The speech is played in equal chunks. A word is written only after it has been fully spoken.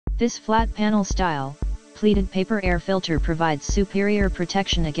This flat panel style, pleated paper air filter provides superior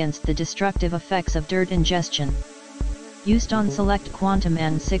protection against the destructive effects of dirt ingestion. Used on select Quantum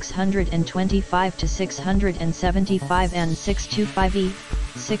N625 to 675 and 625E,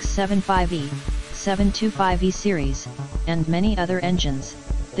 675E, 725E series, and many other engines,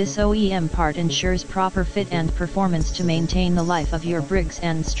 this OEM part ensures proper fit and performance to maintain the life of your Briggs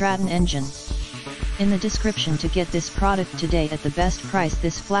 & Stratton engine. In the description to get this product today at the best price,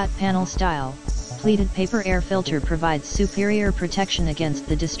 this flat panel style, pleated paper air filter provides superior protection against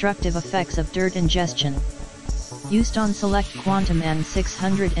the destructive effects of dirt ingestion. Used on select Quantum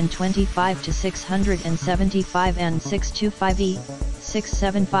N625 to 675 and 625E,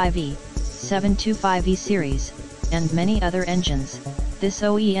 675E, 725E series, and many other engines, this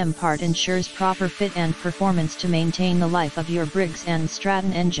OEM part ensures proper fit and performance to maintain the life of your Briggs &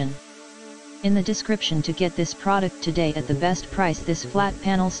 Stratton engine. In the description to get this product today at the best price, this flat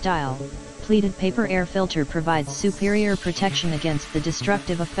panel style, pleated paper air filter provides superior protection against the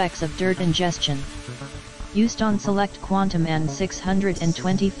destructive effects of dirt ingestion. Used on select Quantum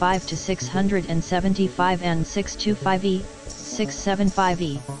N625 to 675 and 625E,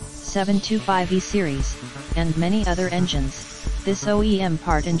 675E, 725E series, and many other engines, this OEM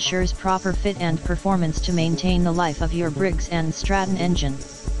part ensures proper fit and performance to maintain the life of your Briggs & Stratton engine.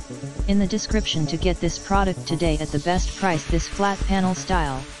 In the description to get this product today at the best price, this flat panel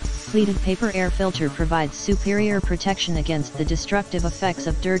style, pleated paper air filter provides superior protection against the destructive effects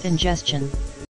of dirt ingestion.